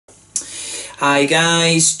Hi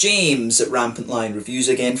guys, James at Rampant Lion Reviews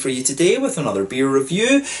again for you today with another beer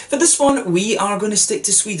review. For this one we are going to stick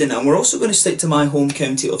to Sweden, and we're also going to stick to my home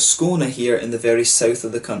county of Skåne here in the very south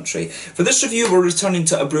of the country. For this review we're returning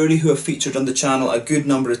to a brewery who have featured on the channel a good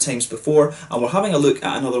number of times before, and we're having a look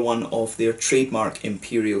at another one of their trademark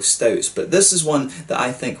Imperial Stouts. But this is one that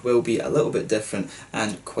I think will be a little bit different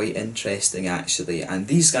and quite interesting actually. And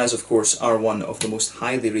these guys of course are one of the most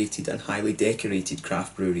highly rated and highly decorated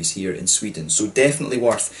craft breweries here in Sweden. So definitely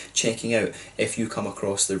worth checking out if you come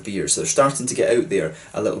across their beers. They're starting to get out there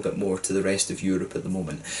a little bit more to the rest of Europe at the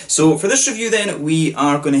moment. So for this review then, we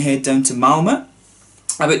are going to head down to Malmö,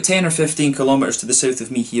 about 10 or 15 kilometres to the south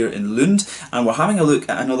of me here in Lund, and we're having a look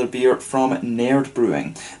at another beer from Nerd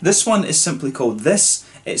Brewing. This one is simply called This.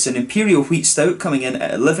 It's an Imperial Wheat Stout coming in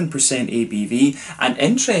at 11% ABV, and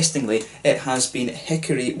interestingly it has been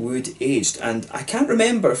Hickory wood aged, and I can't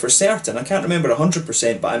remember for certain, I can't remember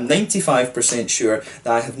 100%, but I'm 95% sure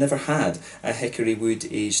that I have never had a Hickory wood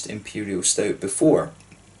aged Imperial Stout before.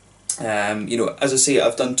 You know, as I say,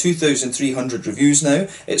 I've done 2,300 reviews now.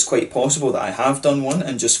 It's quite possible that I have done one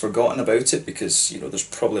and just forgotten about it because, you know, there's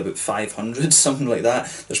probably about 500, something like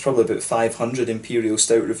that. There's probably about 500 Imperial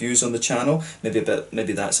Stout reviews on the channel. Maybe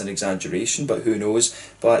that's an exaggeration, but who knows.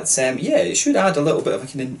 But yeah, it should add a little bit of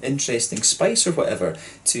like an interesting spice or whatever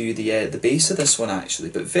to the base of this one actually.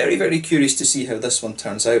 But very, very curious to see how this one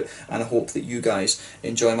turns out, and I hope that you guys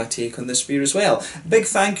enjoy my take on this beer as well. Big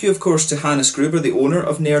thank you, of course, to Hannes Gruber, the owner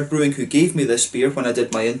of Nerd Brewing, who gave me this beer when I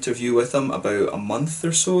did my interview with him about a month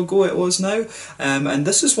or so ago it was now, and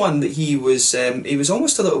this is one that he was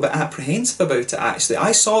almost a little bit apprehensive about it actually.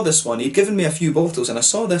 I saw this one, he'd given me a few bottles and I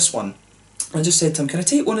saw this one. I just said to him, can I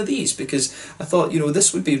take one of these? Because I thought, you know,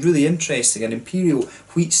 this would be really interesting, an Imperial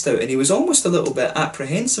Wheat Stout. And he was almost a little bit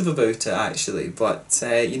apprehensive about it actually. But,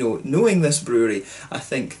 you know, knowing this brewery, I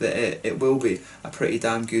think that it will be a pretty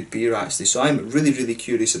damn good beer actually. So I'm really, really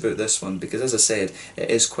curious about this one because, as I said, it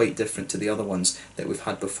is quite different to the other ones that we've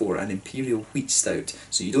had before. An Imperial Wheat Stout.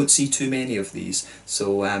 So you don't see too many of these.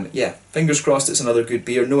 So, yeah, fingers crossed it's another good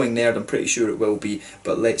beer. Knowing Nerd, I'm pretty sure it will be.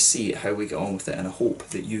 But let's see how we get on with it, and I hope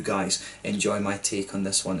that you guys enjoy my take on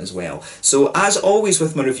this one as well. So as always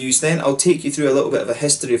with my reviews then, I'll take you through a little bit of a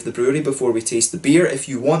history of the brewery before we taste the beer. If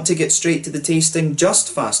you want to get straight to the tasting,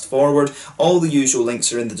 just fast forward. All the usual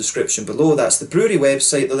links are in the description below. That's the brewery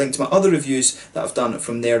website, the link to my other reviews that I've done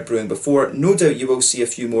from Nerd Brewing before. No doubt you will see a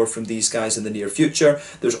few more from these guys in the near future.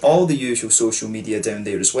 There's all the usual social media down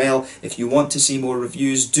there as well. If you want to see more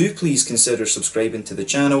reviews, do please consider subscribing to the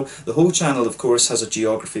channel. The whole channel of course has a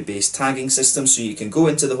geography based tagging system, so you can go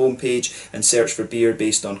into the homepage and search for beer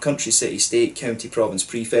based on country, city, state, county, province,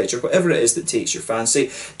 prefecture, whatever it is that takes your fancy.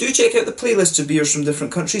 Do check out the playlists of beers from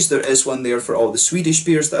different countries. There is one there for all the Swedish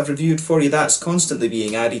beers that I've reviewed for you. That's constantly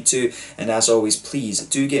being added to. And as always, please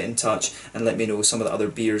do get in touch and let me know some of the other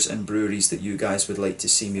beers and breweries that you guys would like to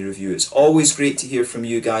see me review. It's always great to hear from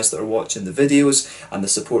you guys that are watching the videos, and the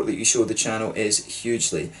support that you show the channel is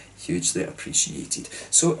hugely, hugely appreciated.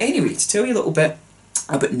 So anyway, to tell you a little bit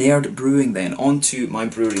about Nerd Brewing then, on to my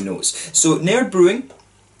brewery notes. So Nerd Brewing,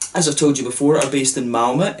 as I've told you before, are based in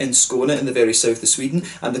Malmö in Skåne in the very south of Sweden,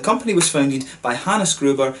 and the company was founded by Hannes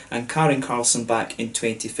Gruber and Karin Karlsson back in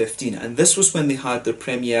 2015, and this was when they had their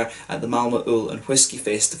premiere at the Malmö Öl and Whiskey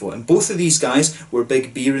Festival. And both of these guys were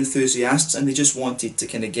big beer enthusiasts and they just wanted to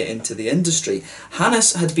kind of get into the industry.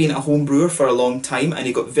 Hannes had been a home brewer for a long time and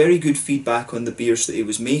he got very good feedback on the beers that he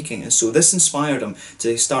was making, and so this inspired him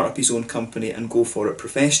to start up his own company and go for it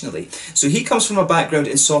professionally. So he comes from a background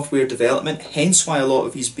in software development, hence why a lot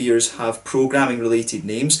of his beers have programming related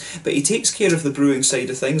names, but he takes care of the brewing side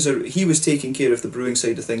of things, or he was taking care of the brewing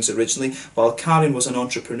side of things originally, while Karin was an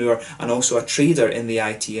entrepreneur and also a trader in the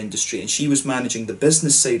IT industry, and she was managing the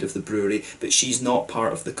business side of the brewery, but she's not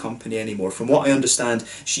part of the company anymore. From what I understand,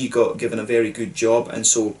 she got given a very good job, and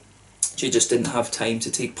so she just didn't have time to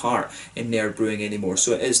take part in Nerd Brewing anymore.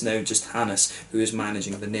 So it is now just Hannes who is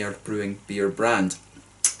managing the Nerd Brewing beer brand.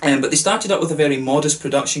 But they started out with a very modest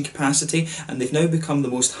production capacity, and they've now become the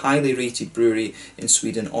most highly rated brewery in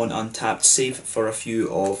Sweden on Untappd, save for a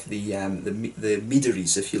few of the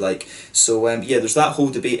meaderies, if you like. So yeah, there's that whole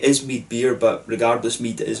debate, is mead beer? But regardless,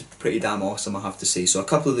 mead is pretty damn awesome, I have to say. So a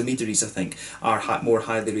couple of the meaderies I think are more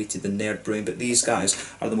highly rated than Nerd Brewing, but these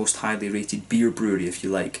guys are the most highly rated beer brewery, if you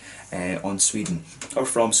like, on Sweden, or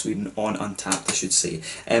from Sweden, on Untappd I should say.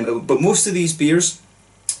 But most of these beers,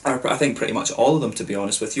 I think pretty much all of them, to be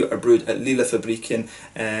honest with you, are brewed at Lilla Urfabriken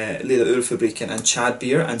and Chad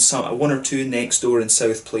Beer, and one or two next door in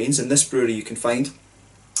South Plains. And this brewery you can find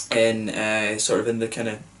in sort of in the kind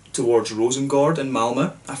of towards Rosengård in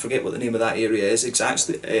Malmö. I forget what the name of that area is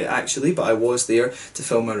actually, but I was there to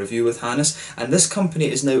film my review with Hannes. And this company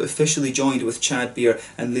is now officially joined with Chad Beer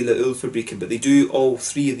and Lilla Ölfabriken, but they do, all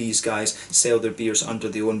three of these guys sell their beers under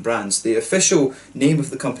their own brands. The official name of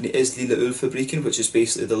the company is Lilla Ölfabriken, which is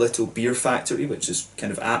basically the little beer factory, which is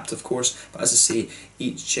kind of apt, of course, but as I say,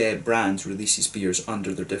 each brand releases beers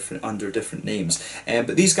under different names.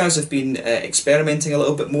 But these guys have been experimenting a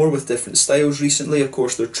little bit more with different styles recently. Of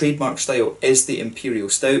course, their trademark style is the Imperial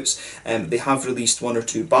Stouts. They have released one or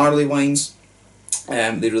two barley wines.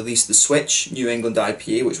 They released the Switch New England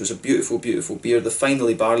IPA, which was a beautiful, beautiful beer. The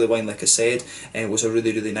Finally Barley wine, like I said, was a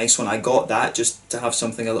really, really nice one. I got that just to have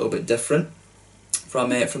something a little bit different from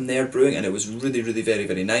Nerd Brewing, and it was really, really very,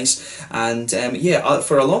 very nice. And yeah,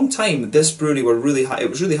 for a long time, this brewery were really it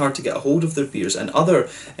was really hard to get a hold of their beers. And other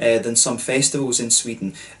than some festivals in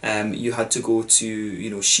Sweden, you had to go to, you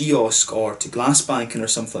know, Kiosk or to Glassbanken or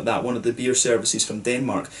something like that, one of the beer services from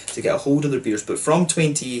Denmark, to get a hold of their beers. But from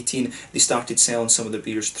 2018, they started selling some of their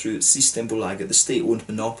beers through Systembolaget, the state-owned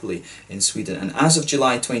monopoly in Sweden. And as of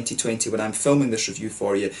July 2020, when I'm filming this review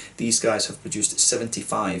for you, these guys have produced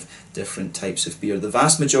 75 different types of beer. The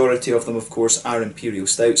vast majority of them, of course, are Imperial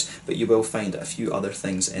Stouts, but you will find a few other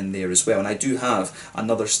things in there as well. And I do have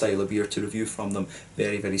another style of beer to review from them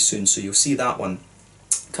very, very soon, so you'll see that one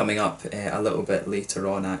coming up a little bit later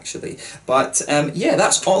on, actually. But yeah,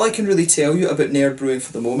 that's all I can really tell you about Nerd Brewing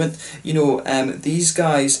for the moment. You know, these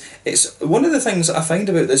guys, it's one of the things that I find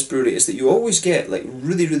about this brewery is that you always get like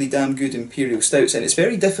really, really damn good Imperial Stouts, and it's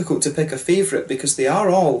very difficult to pick a favourite because they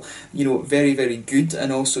are all, you know, very, very good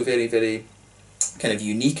and also very, very kind of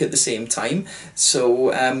unique at the same time.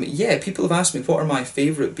 So yeah, people have asked me what are my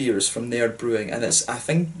favourite beers from Nerd Brewing, and I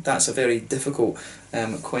think that's a very difficult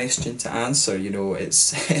question to answer. You know,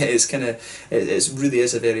 it really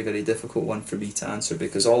is a very, very difficult one for me to answer,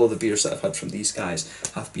 because all of the beers that I've had from these guys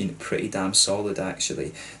have been pretty damn solid,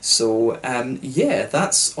 actually. So yeah,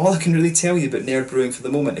 that's all I can really tell you about Nerd Brewing for the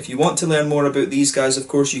moment. If you want to learn more about these guys, of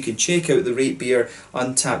course, you can check out the Rate Beer,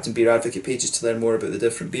 Untappd and Beer Advocate pages to learn more about the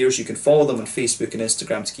different beers. You can follow them on Facebook and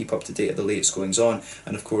Instagram to keep up to date at the latest goings on,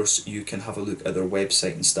 and of course you can have a look at their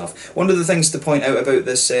website and stuff. One of the things to point out about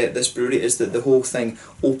this brewery is that the whole thing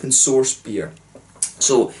open source beer.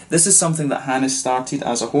 So this is something that Hannes started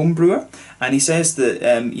as a home brewer, and he says that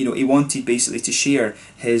you know, he wanted basically to share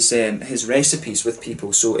his recipes with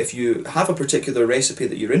people. So if you have a particular recipe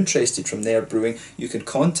that you're interested from Nerd Brewing, you can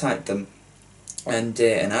contact them and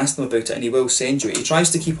ask them about it, and he will send you it. He tries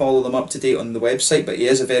to keep all of them up to date on the website, but he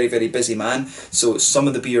is a very, very busy man, so some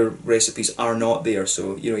of the beer recipes are not there.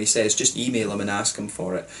 So, you know, he says just email him and ask him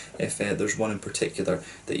for it if there's one in particular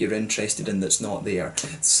that you're interested in that's not there.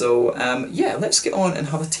 So yeah, let's get on and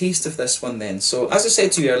have a taste of this one then. So as I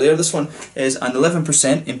said to you earlier, this one is an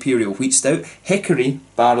 11% Imperial Wheat Stout, Hickory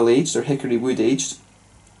barrel aged or Hickory wood aged.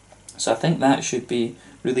 So I think that should be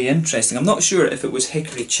really interesting. I'm not sure if it was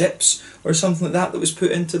hickory chips or something like that was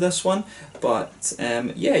put into this one, but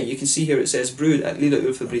yeah, you can see here it says brewed at Lilla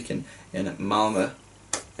Ölfabriken in Malmö,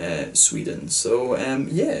 Sweden. So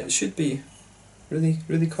yeah, it should be really,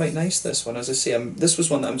 really quite nice, this one. As I say, this was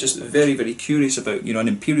one that I'm just very, very curious about. You know, an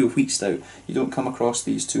Imperial Wheat Stout, you don't come across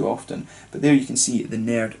these too often, but there you can see the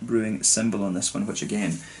Nerd Brewing symbol on this one, which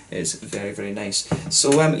again is very, very nice.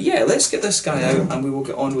 So yeah, let's get this guy out and we will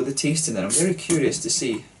get on with the tasting then. I'm very curious to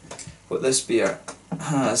see what this beer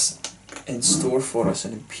has in store for us.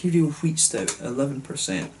 An Imperial Wheat Stout,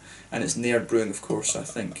 11%, and it's Nerd Brewing, of course, so I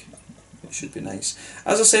think it should be nice.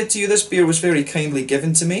 As I said to you, this beer was very kindly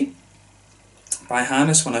given to me by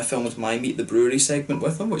Hannes when I filmed my Meet the Brewery segment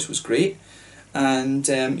with him, which was great. And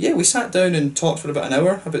yeah, we sat down and talked for about an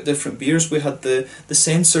hour about different beers. We had the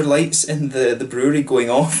sensor lights in the brewery going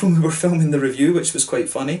off when we were filming the review, which was quite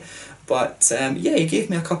funny. But yeah, he gave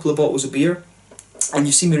me a couple of bottles of beer, and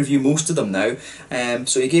you've seen me review most of them now.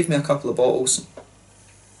 So he gave me a couple of bottles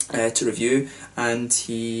to review, and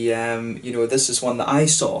he, you know, this is one that I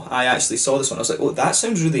saw. I actually saw this one. I was like, oh, that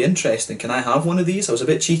sounds really interesting. Can I have one of these? I was a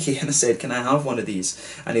bit cheeky and I said, can I have one of these?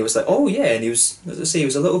 And he was like, oh yeah. And he was, as I say, he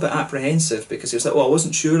was a little bit apprehensive because he was like, well, I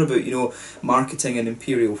wasn't sure about, you know, marketing an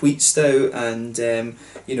Imperial Wheat Stout, and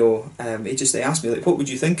you know, they asked me like, what would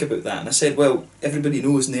you think about that? And I said, well, everybody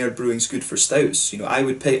knows Nerd Brewing's good for stouts. You know, I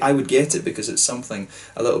would get it because it's something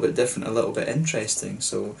a little bit different, a little bit interesting.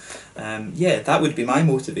 So yeah, that would be my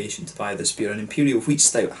motivation to buy this beer, an Imperial Wheat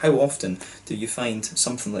Stout. How often do you find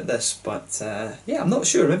something like this? But yeah, I'm not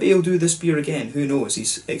sure. Maybe he'll do this beer again. Who knows?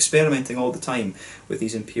 He's experimenting all the time with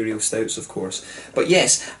these Imperial Stouts, of course. But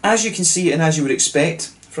yes, as you can see and as you would expect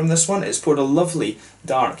from this one, it's poured a lovely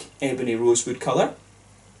dark ebony rosewood colour.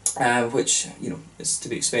 which, you know, is to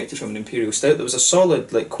be expected from an Imperial Stout. There was a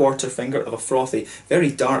solid, like, quarter finger of a frothy,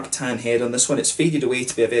 very dark tan head on this one. It's faded away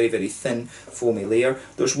to be a very, very thin, foamy layer.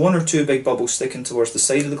 There's one or two big bubbles sticking towards the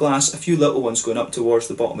side of the glass, a few little ones going up towards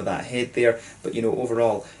the bottom of that head there, but, you know,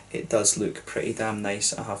 overall, it does look pretty damn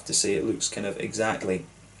nice, I have to say. It looks kind of exactly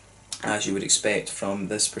as you would expect from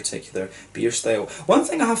this particular beer style. One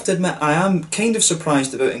thing I have to admit I am kind of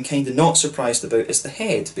surprised about and kind of not surprised about is the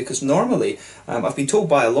head, because normally I've been told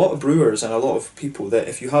by a lot of brewers and a lot of people that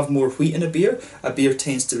if you have more wheat in a beer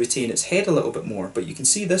tends to retain its head a little bit more, but you can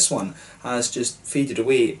see this one has just faded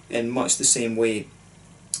away in much the same way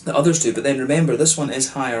that others do. But then remember, this one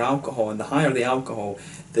is higher alcohol, and the higher the alcohol,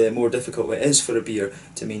 the more difficult it is for a beer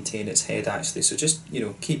to maintain its head actually, so just, you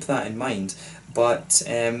know, keep that in mind. But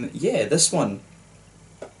yeah, this one,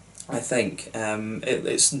 I think,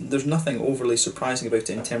 there's nothing overly surprising about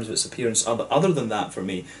it in terms of its appearance, other than that for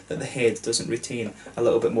me, that the head doesn't retain a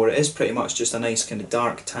little bit more. It is pretty much just a nice kind of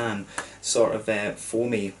dark tan sort of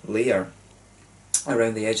foamy layer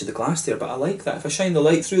around the edge of the glass there, but I like that. If I shine the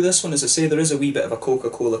light through this one, as I say, there is a wee bit of a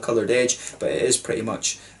Coca-Cola coloured edge, but it is pretty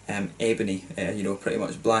much ebony, you know, pretty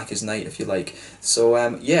much black as night if you like. So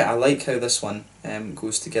yeah, I like how this one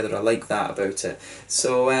goes together. I like that about it.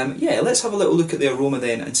 So yeah, let's have a little look at the aroma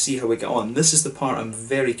then and see how we get on. This is the part I'm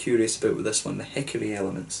very curious about with this one, the hickory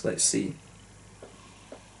elements. Let's see.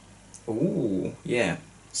 Ooh, yeah.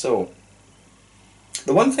 So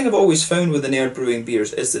the one thing I've always found with the Nerd Brewing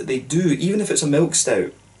beers is that they do, even if it's a milk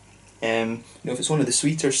stout, you know, if it's one of the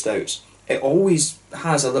sweeter stouts, it always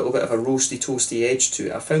has a little bit of a roasty, toasty edge to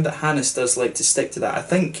it. I found that Hannes does like to stick to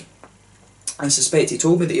that. I suspect he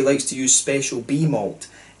told me that he likes to use special bee malt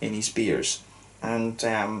in his beers, and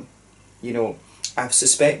you know, I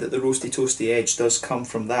suspect that the roasty, toasty edge does come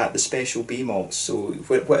from that, the special bee malts. So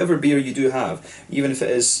whatever beer you do have, even if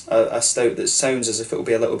it is a stout that sounds as if it will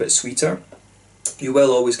be a little bit sweeter, you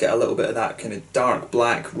will always get a little bit of that kind of dark,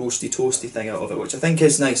 black, roasty, toasty thing out of it, which I think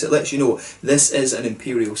is nice. It lets you know this is an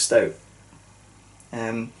Imperial Stout.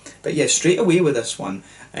 But yeah, straight away with this one,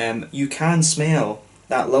 you can smell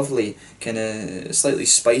that lovely kind of slightly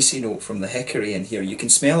spicy note from the hickory in here. You can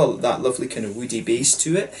smell that lovely kind of woody base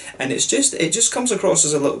to it, and it just comes across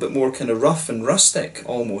as a little bit more kind of rough and rustic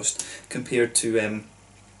almost compared to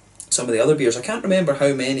some of the other beers. I can't remember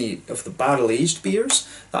how many of the barrel-aged beers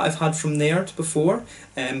that I've had from Nerd before,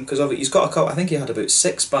 because he's got a couple. I think he had about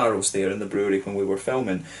 6 barrels there in the brewery when we were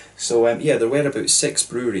filming. So yeah, there were about 6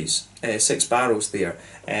 barrels there.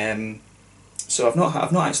 So I've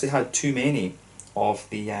not actually had too many of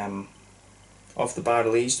the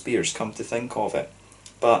barrel-aged beers, come to think of it.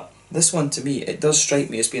 But this one, to me, it does strike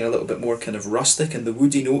me as being a little bit more kind of rustic, and the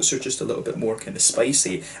woody notes are just a little bit more kind of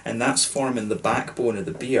spicy, and that's forming the backbone of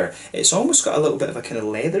the beer. It's almost got a little bit of a kind of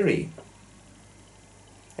leathery.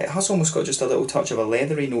 It has almost got just a little touch of a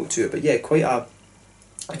leathery note to it, but yeah, quite a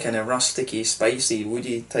kind of rusticy, spicy,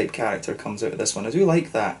 woody type character comes out of this one. I do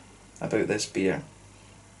like that about this beer.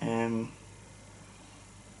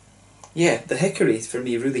 Yeah, the hickory for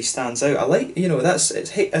me really stands out. I like, you know, as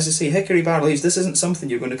I say, hickory barrel aged. This isn't something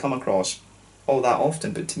you're going to come across all that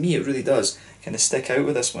often, but to me it really does kind of stick out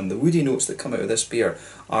with this one. The woody notes that come out of this beer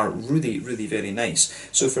are really, really very nice.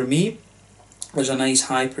 So for me, there's a nice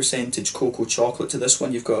high percentage cocoa chocolate to this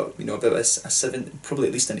one. You've got, you know, about a 7, probably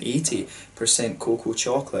at least an 80% cocoa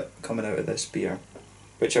chocolate coming out of this beer,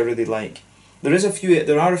 which I really like. There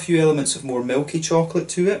are a few elements of more milky chocolate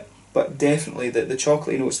to it, but definitely the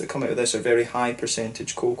chocolatey notes that come out of this are very high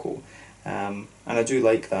percentage cocoa, and I do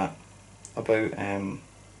like that about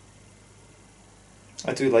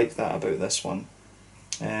this one.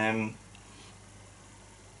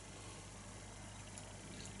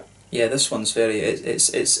 Yeah, this one's very,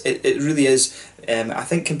 it really is, I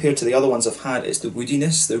think compared to the other ones I've had, it's the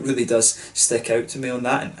woodiness that really does stick out to me on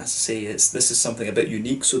that, and as I say, this is something a bit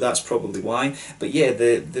unique, so that's probably why. But yeah,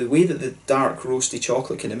 the way that the dark roasty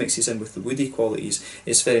chocolate kind of mixes in with the woody qualities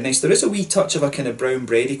is very nice. There is a wee touch of a kind of brown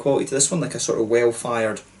bready quality to this one, like a sort of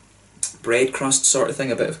well-fired bread crust sort of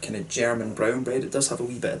thing, a bit of kind of German brown bread. It does have a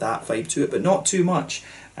wee bit of that vibe to it, but not too much.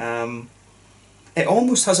 It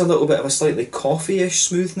almost has a little bit of a slightly coffee-ish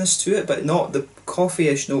smoothness to it, but not the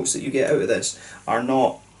coffee-ish notes that you get out of this are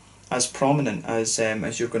not as prominent as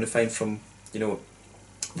you're going to find from, you know,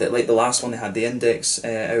 like the last one they had, the Index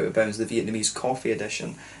out of bounds, the Vietnamese coffee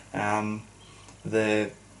edition. You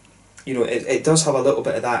know, it does have a little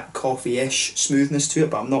bit of that coffee-ish smoothness to it,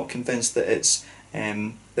 but I'm not convinced that it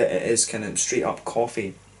is kind of straight up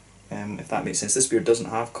coffee, if that makes sense. This beer doesn't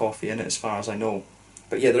have coffee in it as far as I know.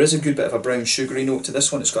 But yeah, there is a good bit of a brown sugary note to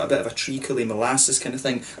this one. It's got a bit of a treacly molasses kind of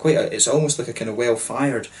thing. It's almost like a kind of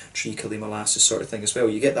well-fired treacly molasses sort of thing as well.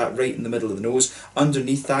 You get that right in the middle of the nose.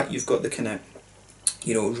 Underneath that, you've got the kind of,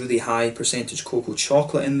 you know, really high percentage cocoa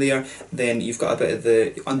chocolate in there. Then you've got a bit of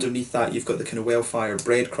the, underneath that you've got the kind of well-fired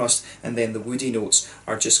bread crust, and then the woody notes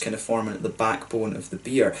are just kind of forming at the backbone of the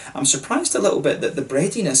beer. I'm surprised a little bit that the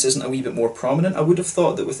breadiness isn't a wee bit more prominent. I would have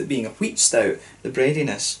thought that with it being a wheat stout, the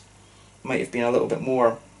breadiness might have been a little bit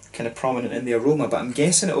more kind of prominent in the aroma, but I'm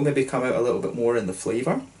guessing it'll maybe come out a little bit more in the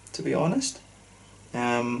flavour, to be honest.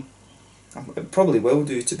 It probably will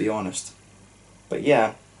do, to be honest. But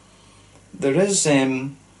yeah, there is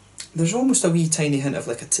there's almost a wee tiny hint of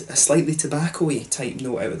like a slightly tobacco-y type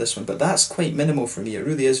note out of this one, but that's quite minimal for me. It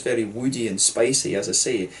really is very woody and spicy, as I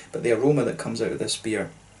say, but the aroma that comes out of this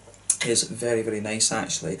beer is very, very nice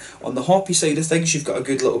actually. On the hoppy side of things, you've got a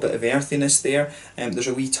good little bit of earthiness there. There's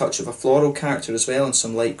a wee touch of a floral character as well and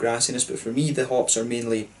some light grassiness, but for me the hops are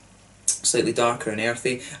mainly slightly darker and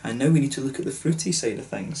earthy. And now we need to look at the fruity side of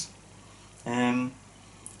things.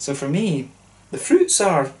 So for me, the fruits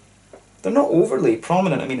they're not overly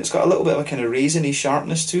prominent. I mean, it's got a little bit of a kind of raisiny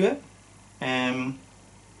sharpness to it. Yeah,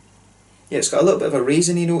 it's got a little bit of a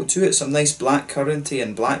raisiny note to it, some nice blackcurranty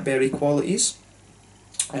and blackberry qualities.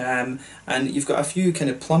 And you've got a few kind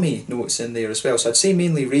of plummy notes in there as well. So I'd say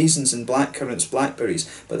mainly raisins and blackcurrants, blackberries,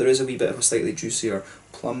 but there is a wee bit of a slightly juicier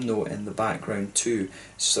plum note in the background too.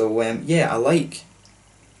 So yeah,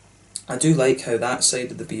 I do like how that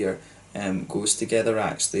side of the beer goes together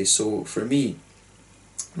actually. So for me,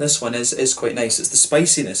 this one is quite nice. It's the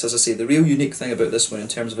spiciness, as I say, the real unique thing about this one in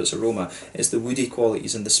terms of its aroma is the woody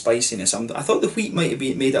qualities and the spiciness. I thought the wheat might have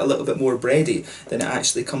made it a little bit more bready than it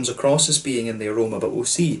actually comes across as being in the aroma, but we'll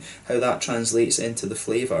see how that translates into the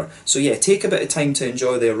flavour. So yeah, take a bit of time to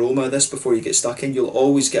enjoy the aroma of this before you get stuck in. You'll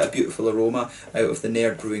always get a beautiful aroma out of the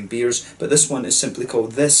Nerd Brewing beers, but this one is simply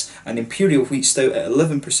called an Imperial Wheat Stout at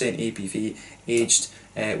 11% ABV, aged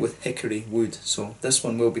with hickory wood. So this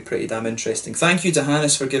one will be pretty damn interesting. Thank you to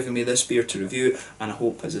Hannes for giving me this beer to review, and I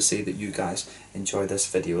hope, as I say, that you guys enjoy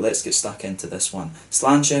this video. Let's get stuck into this one.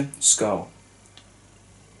 Sláinte, skål.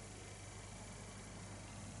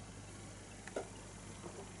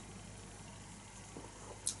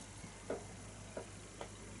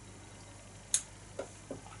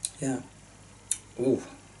 Yeah. Ooh.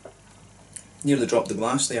 Nearly dropped the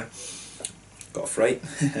glass there. Got a fright.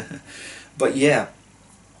 But yeah,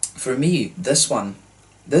 for me, this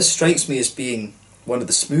strikes me as being one of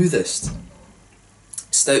the smoothest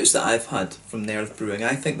stouts that I've had from Nerd Brewing.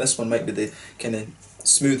 I think this one might be the kind of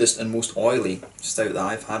smoothest and most oily stout that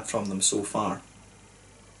I've had from them so far.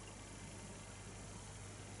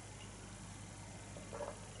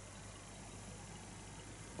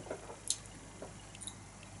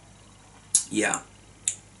 Yeah.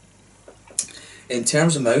 In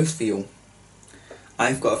terms of mouthfeel,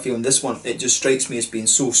 I've got a feeling this one, it just strikes me as being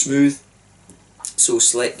so smooth, so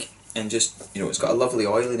slick, and just, you know, it's got a lovely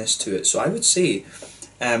oiliness to it. So I would say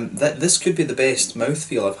that this could be the best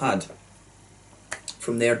mouthfeel I've had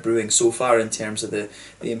from Nerd Brewing so far in terms of the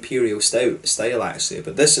Imperial Stout style actually.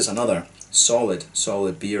 But this is another solid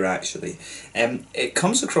beer actually. It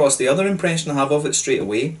comes across, the other impression I have of it straight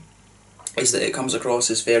away is that it comes across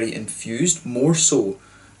as very infused, more so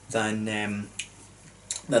than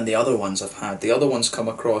the other ones I've had. The other ones come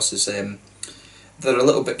across as they're a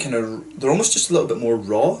little bit they're almost just a little bit more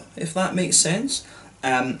raw, if that makes sense.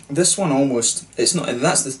 This one almost, it's not, and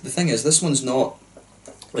that's the thing is, this one's not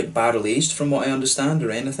like barrel aged from what I understand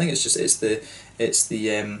or anything. It's just it's the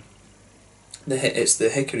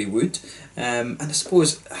hickory wood, and I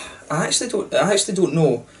suppose I actually don't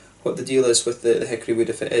know what the deal is with the hickory wood.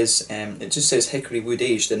 If it is, it just says hickory wood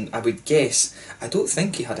aged, and I would guess, I don't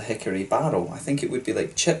think he had a hickory barrel. I think it would be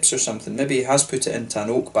like chips or something. Maybe he has put it into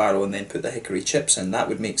an oak barrel and then put the hickory chips in. That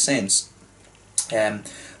would make sense.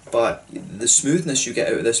 But the smoothness you get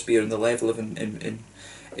out of this beer and the level of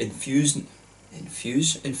infusion.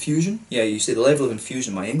 Yeah, you say the level of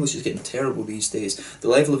infusion. My English is getting terrible these days. The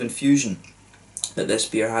level of infusion that this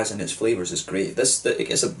beer has in its flavours is great. It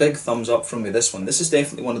gets a big thumbs up from me, this one. This is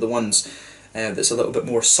definitely one of the ones that's a little bit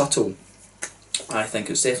more subtle. I think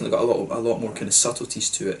it's definitely got a lot more kind of subtleties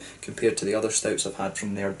to it compared to the other stouts I've had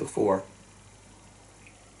from Nerd before.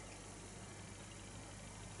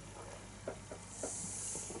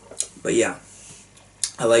 But yeah,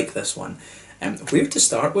 I like this one. Where to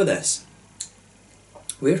start with this?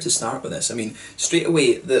 I mean, straight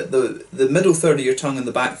away, the middle third of your tongue and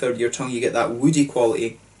the back third of your tongue, you get that woody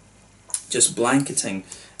quality just blanketing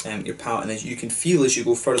your palate, and as you can feel as you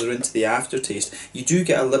go further into the aftertaste, you do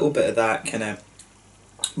get a little bit of that kind of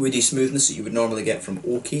woody smoothness that you would normally get from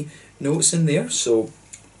oaky notes in there. So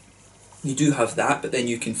you do have that, but then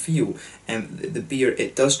you can feel the beer,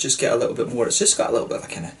 it does just get a little bit more, it's just got a little bit of a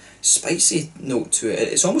kind of spicy note to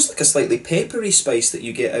it. It's almost like a slightly peppery spice that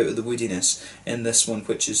you get out of the woodiness in this one,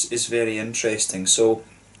 which is very interesting. So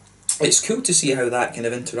it's cool to see how that kind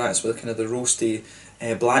of interacts with kind of the roasty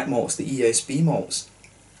black malts, the ESB malts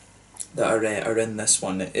that are in this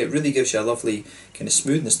one. It really gives you a lovely kind of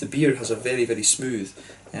smoothness. The beer has a very, very smooth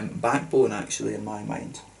backbone, actually, in my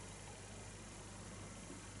mind.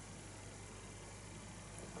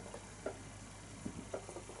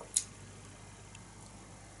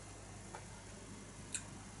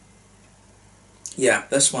 Yeah,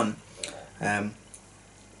 this one,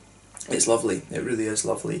 it's lovely. It really is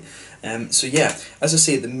lovely. So yeah, as I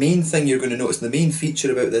say, the main thing you're going to notice, the main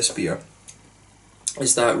feature about this beer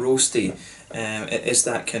is that roasty, it is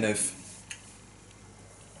that kind of,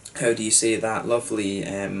 how do you say, that lovely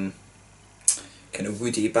kind of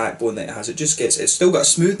woody backbone that it has. It just gets, it's still got a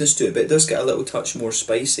smoothness to it, but it does get a little touch more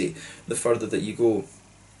spicy the further that you go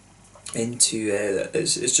into,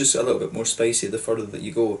 it's just a little bit more spicy the further that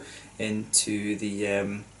you go into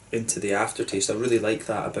the aftertaste. I really like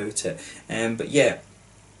that about it. But yeah,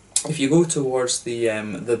 if you go towards the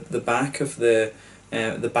back of the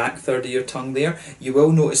back third of your tongue there, you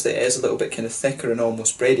will notice that it is a little bit kind of thicker and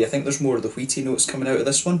almost bready. I think there's more of the wheaty notes coming out of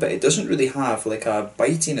this one, but it doesn't really have like a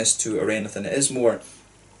bitiness to it or anything. It is more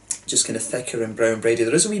just kind of thicker and brown bready.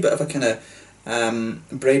 There is a wee bit of a kind of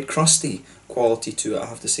bread crusty quality to it, I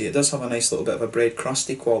have to say. It does have a nice little bit of a bread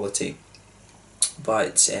crusty quality,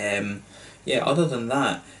 but yeah, other than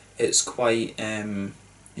that, it's quite you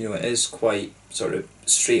know, it is quite sort of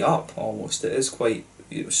straight up almost. It is quite,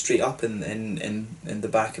 you know, straight up in the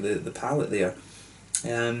back of the palate there.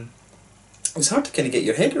 It's hard to kind of get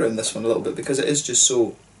your head around this one a little bit because it is just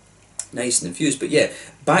so nice and infused. But yeah,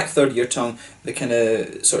 back third of your tongue, the kind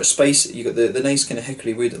of sort of spice, you got the nice kind of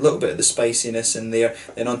hickory wood, a little bit of the spiciness in there,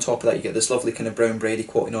 then on top of that you get this lovely kind of brown bready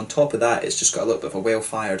quality, and on top of that it's just got a little bit of a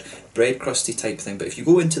well-fired bread crusty type thing. But if you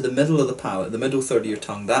go into the middle of the palate, the middle third of your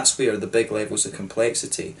tongue, that's where the big levels of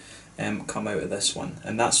complexity come out of this one,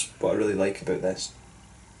 and that's what I really like about this.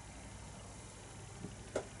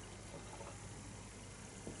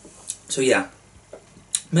 So yeah,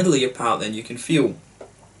 middle of your palate, then you can feel,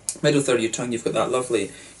 middle third of your tongue, you've got that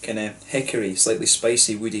lovely kind of hickory, slightly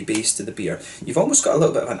spicy, woody base to the beer. You've almost got a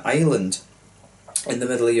little bit of an island in the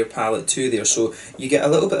middle of your palate too there, so you get a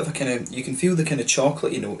little bit of a kind of, you can feel the kind of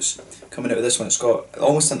chocolatey notes coming out of this one. It's got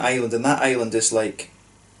almost an island, and that island is like,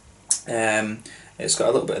 it's got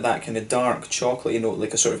a little bit of that kind of dark chocolatey note,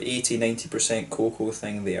 like a sort of 80-90% cocoa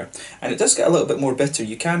thing there. And it does get a little bit more bitter.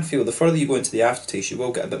 You can feel, the further you go into the aftertaste, you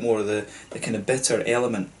will get a bit more of the kind of bitter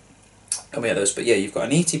element coming out of this. But yeah, you've got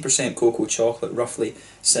an 80% cocoa chocolate roughly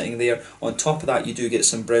sitting there. On top of that you do get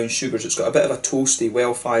some brown sugars. It's got a bit of a toasty,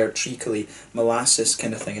 well-fired, treacly molasses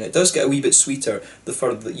kind of thing, and it does get a wee bit sweeter the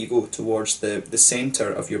further that you go towards the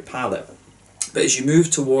centre of your palate. But as you move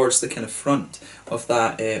towards the kind of front of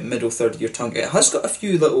that middle third of your tongue, it has got a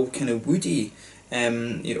few little kind of woody,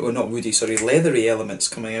 you know, not woody, sorry, leathery elements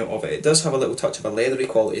coming out of it. It does have a little touch of a leathery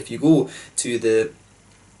quality. If you go to the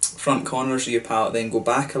front corners of your palate, then go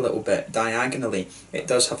back a little bit diagonally, it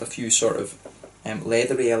does have a few sort of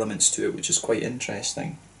leathery elements to it, which is quite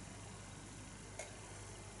interesting.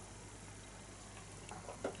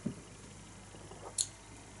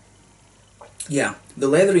 Yeah, the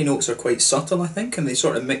leathery notes are quite subtle, I think, and they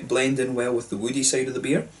sort of blend in well with the woody side of the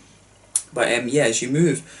beer. But yeah, as you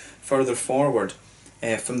move further forward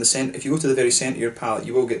from the centre, if you go to the very centre of your palate,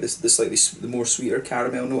 you will get this the more sweeter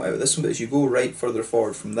caramel note out of this one. But as you go right further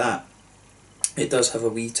forward from that, it does have a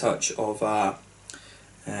wee touch of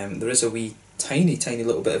there is a wee tiny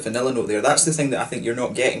little bit of vanilla note there. That's the thing that I think you're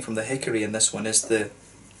not getting from the hickory in this one, is the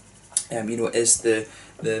you know, is the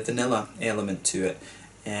vanilla element to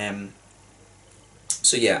it.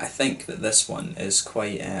 So yeah, I think that this one is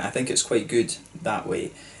quite, I think it's quite good that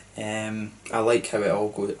way. I like how it all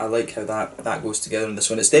goes, I like how that goes together in this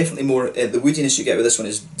one. It's definitely more, the woodiness you get with this one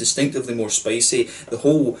is distinctively more spicy. The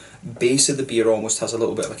whole base of the beer almost has a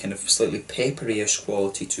little bit of a kind of slightly peppery-ish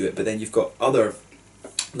quality to it, but then you've got other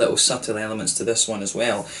little subtle elements to this one as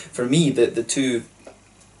well. For me, the two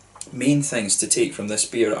main things to take from this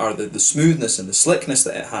beer are the smoothness and the slickness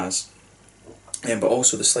that it has, but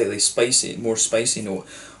also the slightly spicy, more spicy note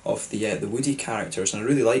of the woody characters, and I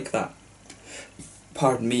really like that,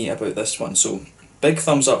 pardon me, about this one. So big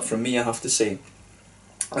thumbs up from me, I have to say.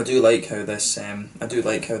 I do like how this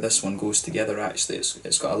one goes together. Actually,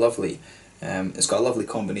 it's got a lovely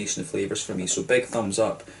combination of flavours for me. So big thumbs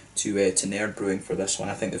up to Nerd Brewing for this one.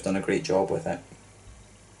 I think they've done a great job with it.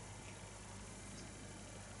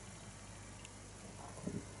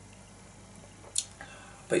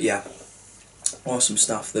 But yeah, awesome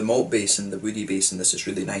stuff. The malt base and the woody base in this is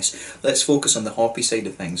really nice. Let's focus on the hoppy side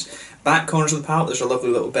of things. Back corners of the palate, there's a lovely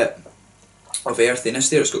little bit of earthiness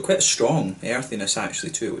there. It's got quite a strong earthiness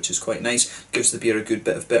actually to it, which is quite nice. Gives the beer a good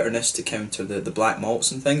bit of bitterness to counter the black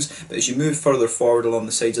malts and things. But as you move further forward along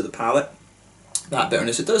the sides of the palate, that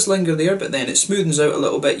bitterness, it does linger there, but then it smoothens out a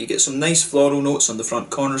little bit. You get some nice floral notes on the front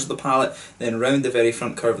corners of the palate, then round the very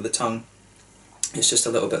front curve of the tongue, it's just a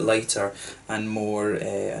little bit lighter and more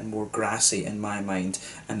grassy in my mind.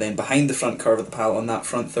 And then behind the front curve of the palate, on that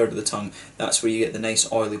front third of the tongue, that's where you get the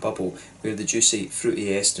nice oily bubble, where the juicy fruity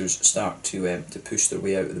esters start to push their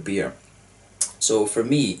way out of the beer. So for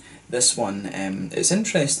me, this one, it's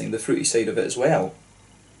interesting, the fruity side of it as well.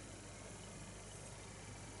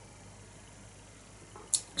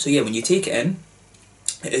 So yeah, when you take it in,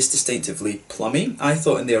 it is distinctively plummy. I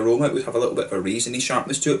thought in the aroma it would have a little bit of a raisiny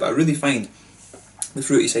sharpness to it, but I really find the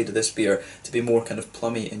fruity side of this beer to be more kind of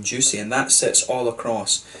plummy and juicy, and that sits all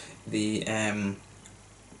across the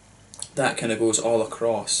that kind of goes all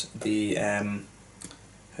across the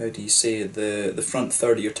how do you say, the front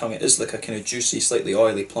third of your tongue. It is like a kind of juicy, slightly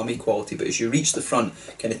oily, plummy quality, but as you reach the front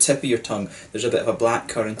kind of tip of your tongue, there's a bit of a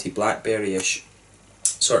blackcurranty, blackberry-ish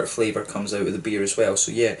sort of flavour comes out of the beer as well.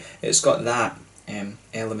 So yeah, it's got that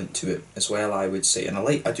element to it as well, I would say, and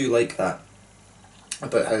I do like that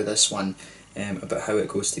about how this one, about how it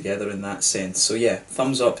goes together in that sense. So yeah,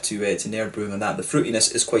 thumbs up to Nerd Brewing on that. The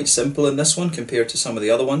fruitiness is quite simple in this one compared to some of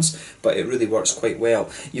the other ones, but it really works quite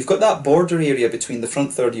well. You've got that border area between the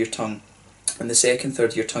front third of your tongue and the second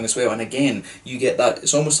third of your tongue as well, and again you get that,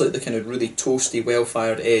 it's almost like the kind of really toasty,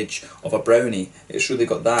 well-fired edge of a brownie. It's really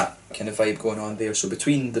got that kind of vibe going on there. So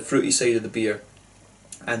between the fruity side of the beer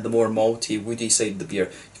and the more malty, woody side of the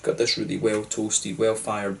beer, you've got this really well toasty,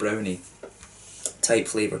 well-fired brownie type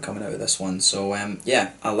flavour coming out of this one. So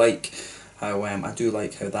yeah, I like how I do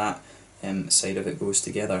like how that side of it goes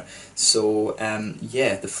together. So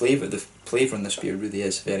yeah, the flavour in this beer really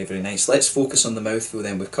is very, very nice. Let's focus on the mouthfeel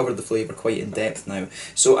then. We've covered the flavour quite in depth now.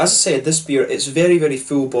 So as I said, this beer, it's very, very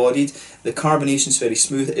full bodied. The carbonation is very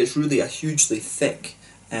smooth. It's really a hugely thick,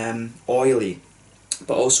 oily,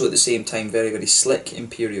 but also at the same time very, very slick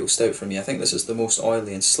Imperial Stout for me. I think this is the most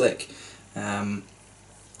oily and slick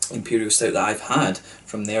Imperial Stout that I've had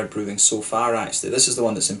from Nerd Brewing so far actually. This is the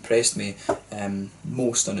one that's impressed me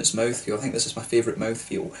most on its mouthfeel. I think this is my favourite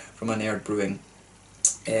mouthfeel from a Nerd Brewing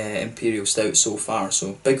Imperial Stout so far,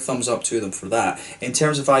 so big thumbs up to them for that. In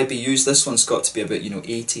terms of IBUs, this one's got to be about,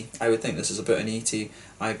 80. I would think this is about an 80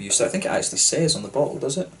 IBU stout. I think it actually says on the bottle,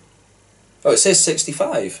 does it? Oh, it says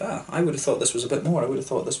 65. I would have thought this was a bit more. I would have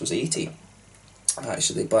thought this was 80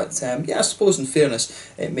 actually, but yeah, I suppose in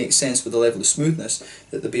fairness it makes sense with the level of smoothness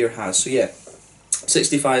that the beer has. So yeah,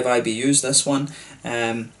 65 IBUs this one.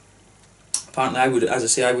 Apparently, as I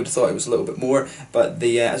say, I would have thought it was a little bit more, but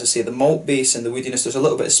as I say, the malt base and the woodiness, there's a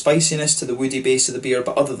little bit of spiciness to the woody base of the beer,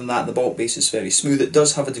 but other than that, the malt base is very smooth. It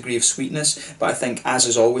does have a degree of sweetness, but I think, as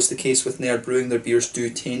is always the case with Nerd Brewing, their beers do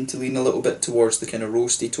tend to lean a little bit towards the kind of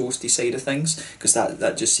roasty, toasty side of things, because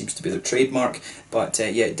that just seems to be their trademark. But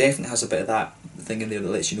yeah, it definitely has a bit of that thing in there that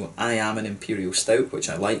lets you know I am an Imperial Stout, which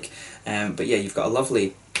I like. But yeah, you've got a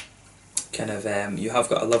lovely kind of, you have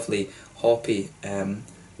got a lovely hoppy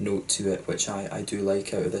note to it, which I do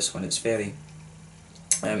like out of this one. It's very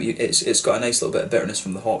it's got a nice little bit of bitterness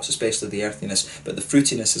from the hops, especially the earthiness, but the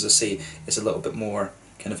fruitiness, as I say, is a little bit more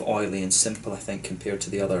kind of oily and simple, I think, compared to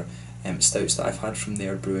the other stouts that I've had from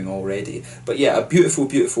Nerd Brewing already. But yeah, a beautiful,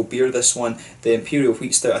 beautiful beer, this one. The Imperial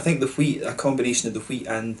Wheat Stout, I think the wheat, a combination of the wheat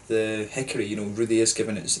and the hickory, really is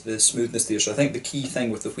giving it the smoothness there. So I think the key thing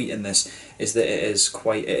with the wheat in this is that it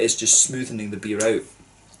is just smoothening the beer out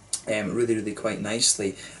really, really quite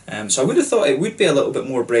nicely. So I would have thought it would be a little bit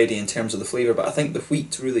more bready in terms of the flavour, but I think the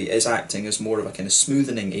wheat really is acting as more of a kind of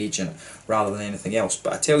smoothening agent rather than anything else.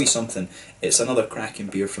 But I tell you something, it's another cracking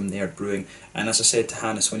beer from Nerd Brewing, and as I said to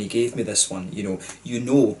Hannes when he gave me this one, you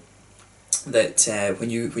know that when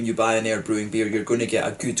you buy a Nerd Brewing beer, you're going to get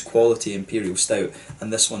a good quality Imperial Stout,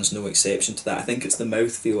 and this one's no exception to that. I think it's the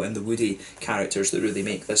mouthfeel and the woody characters that really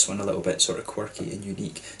make this one a little bit sort of quirky and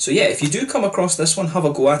unique. So yeah, if you do come across this one, have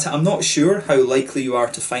a go at it. I'm not sure how likely you are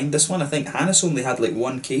to find this one. I think Hannes only had like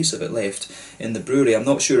one case of it left in the brewery. I'm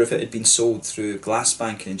not sure if it had been sold through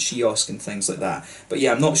Glassbank and Kiosk and things like that. But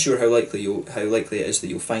yeah, I'm not sure how likely it is that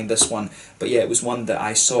you'll find this one. But yeah, it was one that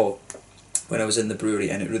I saw when I was in the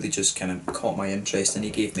brewery, and it really just kind of caught my interest, and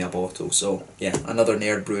he gave me a bottle. So yeah, another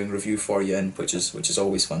Nerd Brewing review for you, and which is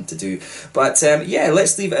always fun to do. But yeah,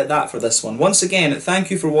 let's leave it at that for this one. Once again,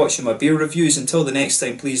 thank you for watching my beer reviews. Until the next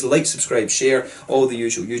time, please like, subscribe, share, all the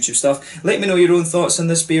usual YouTube stuff. Let me know your own thoughts on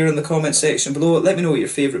this beer in the comment section below. Let me know what your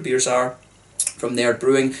favourite beers are from Nerd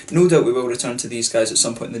Brewing. No doubt we will return to these guys at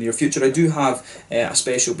some point in the near future. I do have a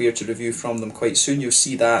special beer to review from them quite soon. You'll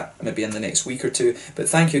see that maybe in the next week or two. But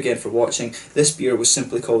thank you again for watching. This beer was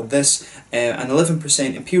simply called this, an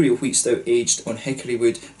 11% Imperial Wheat Stout aged on hickory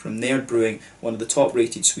wood from Nerd Brewing, one of the top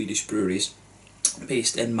rated Swedish breweries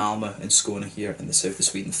based in Malmö in Skåne here in the south of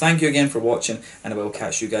Sweden. Thank you again for watching, and I will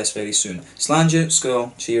catch you guys very soon. Slange,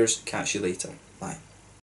 skål, cheers, catch you later. Bye.